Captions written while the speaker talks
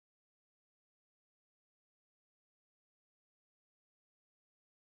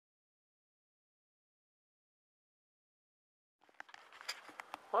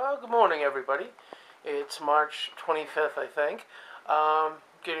Well, good morning, everybody. It's March 25th, I think.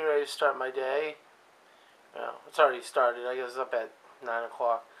 Getting ready to start my day. Well, it's already started. I guess it's up at 9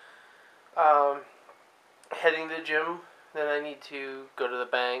 o'clock. Um, Heading to the gym. Then I need to go to the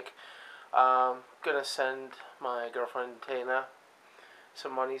bank. Gonna send my girlfriend, Tana,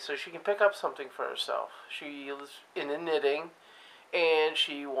 some money so she can pick up something for herself. She is into knitting, and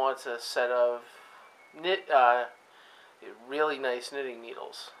she wants a set of really nice knitting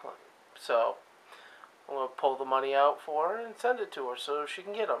needles. So I'm going to pull the money out for her and send it to her so she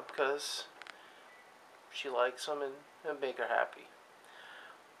can get them because she likes them and make her happy.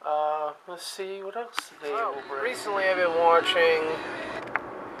 Let's see, what else today? Recently I've been watching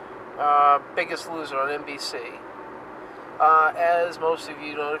Biggest Loser on NBC. As most of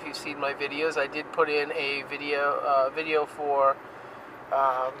you know, if you've seen my videos, I did put in a video for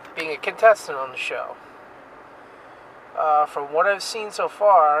being a contestant on the show. From what I've seen so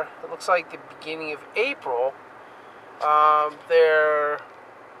far, it looks like the beginning of April, their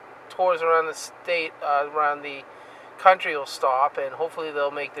tours around the state, around the country will stop, and hopefully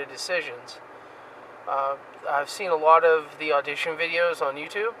they'll make their decisions. I've seen a lot of the audition videos on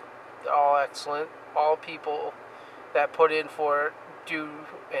YouTube. They're all excellent. All people that put in for it do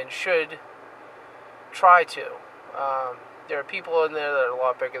and should try to. There are people in there that are a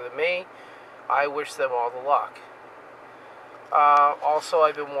lot bigger than me. I wish them all the luck. Also,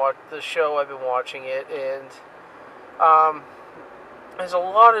 I've been watching it, and there's a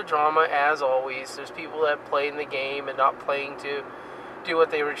lot of drama, as always. There's people that play in the game and not playing to do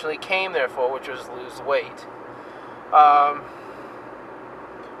what they originally came there for, which was lose weight.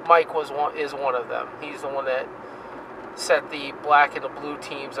 Mike is one of them. He's the one that set the black and the blue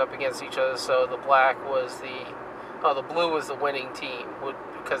teams up against each other, so the blue was the winning team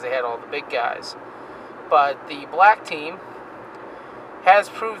because they had all the big guys. But the black team has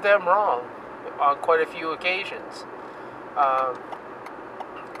proved them wrong on quite a few occasions,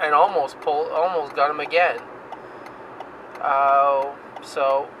 and almost got them again.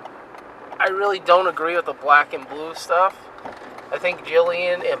 So I really don't agree with the black and blue stuff. I think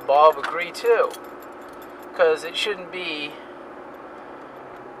Jillian and Bob agree too, because it shouldn't be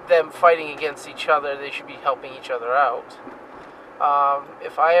them fighting against each other. They should be helping each other out.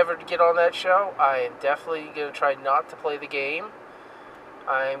 If I ever get on that show, I am definitely going to try not to play the game.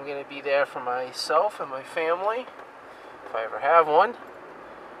 I'm going to be there for myself and my family, if I ever have one,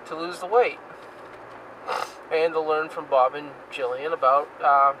 to lose the weight. And to learn from Bob and Jillian about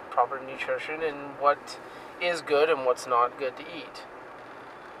proper nutrition and what is good and what's not good to eat.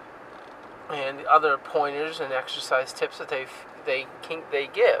 And other pointers and exercise tips that they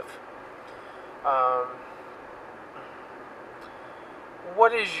give.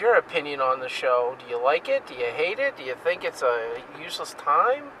 What is your opinion on the show? Do you like it? Do you hate it? Do you think it's a useless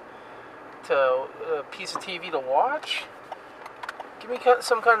time? A piece of TV to watch? Give me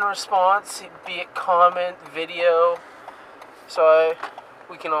some kind of response, be it comment, video, so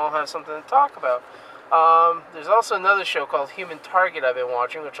we can all have something to talk about. There's also another show called Human Target I've been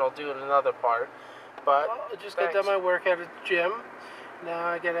watching, which I'll do in another part. But I just got done my workout at the gym. Now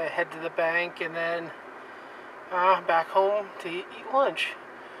I gotta head to the bank and then back home to eat lunch.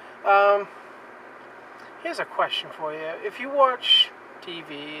 Here's a question for you. If you watch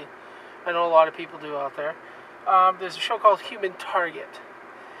TV, I know a lot of people do out there, there's a show called Human Target.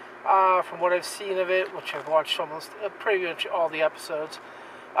 From what I've seen of it, which I've watched almost pretty much all the episodes,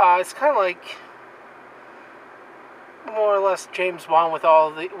 it's kind of like more or less James Bond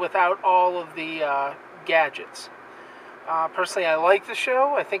without all of the gadgets. Personally, I like the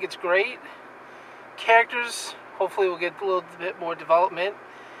show. I think it's great. Characters, hopefully we'll get a little bit more development,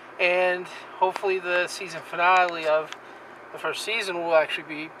 and hopefully the season finale of the first season will actually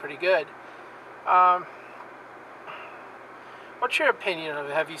be pretty good. What's your opinion of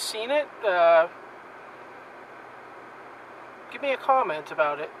it? Have you seen it? Give me a comment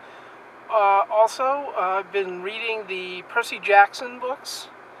about it. Also, I've been reading the Percy Jackson books.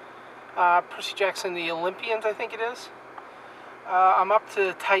 Percy Jackson, the Olympians, I think it is. I'm up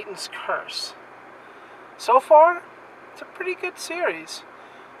to Titan's Curse. So far, it's a pretty good series.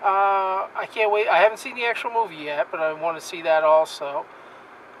 I can't wait. I haven't seen the actual movie yet, but I want to see that also.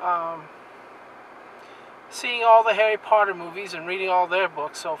 Seeing all the Harry Potter movies and reading all their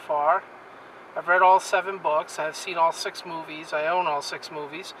books so far. I've read all 7 books. I've seen all 6 movies. I own all 6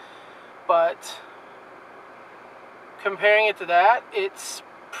 movies. But comparing it to that, it's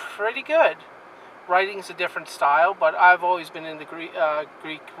pretty good. Writing's a different style, but I've always been into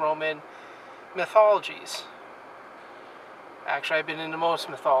Greek, Roman mythologies. Actually, I've been into most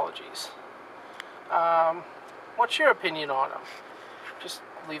mythologies. What's your opinion on them? Just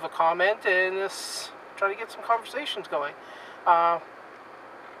leave a comment and just try to get some conversations going.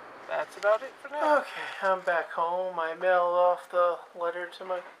 That's about it for now. Okay, I'm back home. I mailed off the letter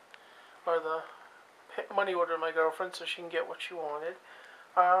to the money order to my girlfriend so she can get what she wanted.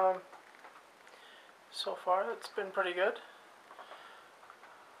 So far, it's been pretty good.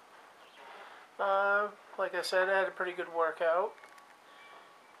 Like I said, I had a pretty good workout.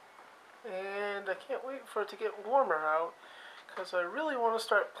 And I can't wait for it to get warmer out, because I really want to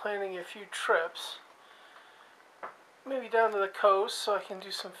start planning a few trips. Maybe down to the coast so I can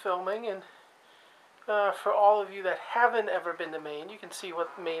do some filming. And for all of you that haven't ever been to Maine, you can see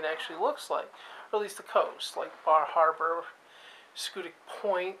what Maine actually looks like. Or at least the coast, like Bar Harbor, Scudic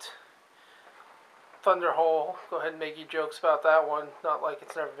Point, Thunder Hole. Go ahead and make your jokes about that one. Not like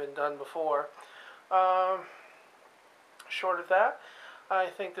it's never been done before. Short of that, I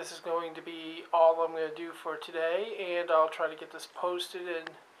think this is going to be all I'm going to do for today, and I'll try to get this posted and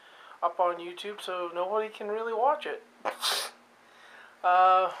up on YouTube so nobody can really watch it.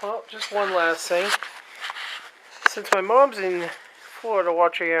 Well, just one last thing. Since my mom's in Florida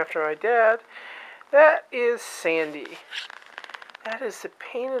watching after my dad, that is Sandy. That is the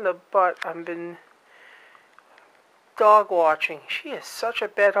pain in the butt I've been dog watching. She is such a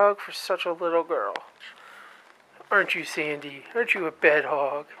bed hog for such a little girl. Aren't you, Sandy? Aren't you a bed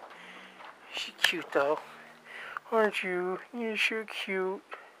hog? She's cute, though. Aren't you? Yes, you're cute.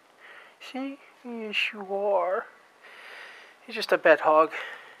 See? Yes, you are. You're just a bed hog.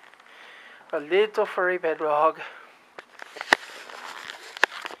 A little furry bed hog.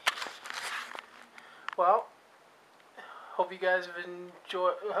 Well, hope you guys have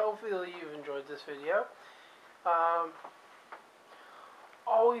enjoyed. Hopefully you've enjoyed this video.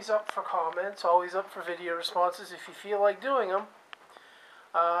 Always up for comments, always up for video responses if you feel like doing them.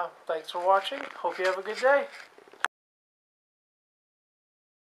 Thanks for watching. Hope you have a good day.